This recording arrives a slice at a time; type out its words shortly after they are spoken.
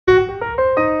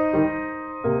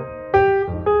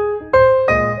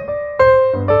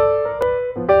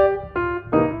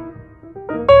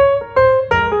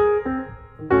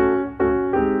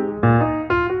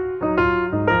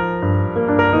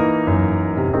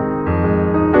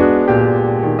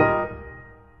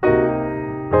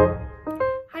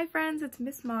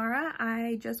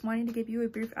I just wanted to give you a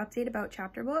brief update about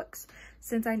chapter books,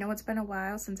 since I know it's been a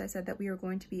while since I said that we were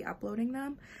going to be uploading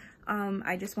them.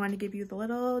 I just wanted to give you the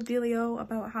little dealio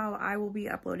about how I will be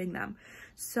uploading them.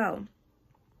 So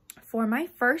for my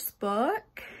first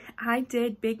book, I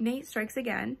did Big Nate Strikes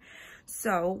Again.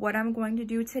 So what I'm going to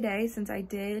do today, since I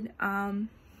did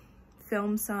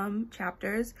film some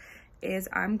chapters, is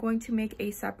I'm going to make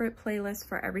a separate playlist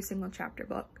for every single chapter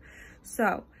book.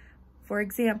 So for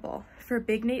example, for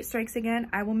Big Nate Strikes Again,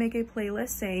 I will make a playlist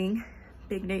saying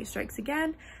Big Nate Strikes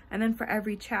Again, and then for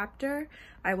every chapter,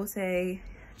 I will say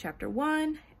chapter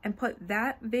 1 and put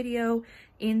that video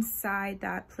inside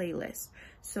that playlist.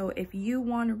 So if you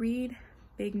want to read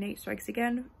Big Nate Strikes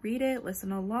Again, read it,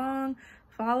 listen along,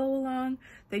 follow along,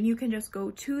 then you can just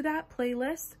go to that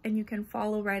playlist and you can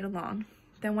follow right along.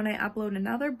 Then when I upload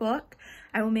another book,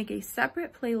 I will make a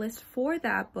separate playlist for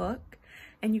that book,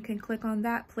 and you can click on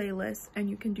that playlist and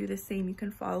you can do the same. You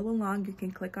can follow along, you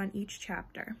can click on each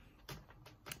chapter.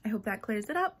 I hope that clears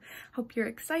it up. Hope you're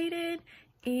excited,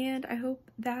 and I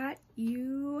hope that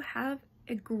you have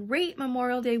a great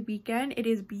Memorial Day weekend. It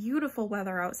is beautiful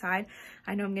weather outside.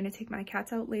 I know I'm gonna take my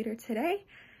cats out later today,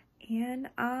 and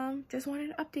just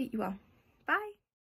wanted to update you all.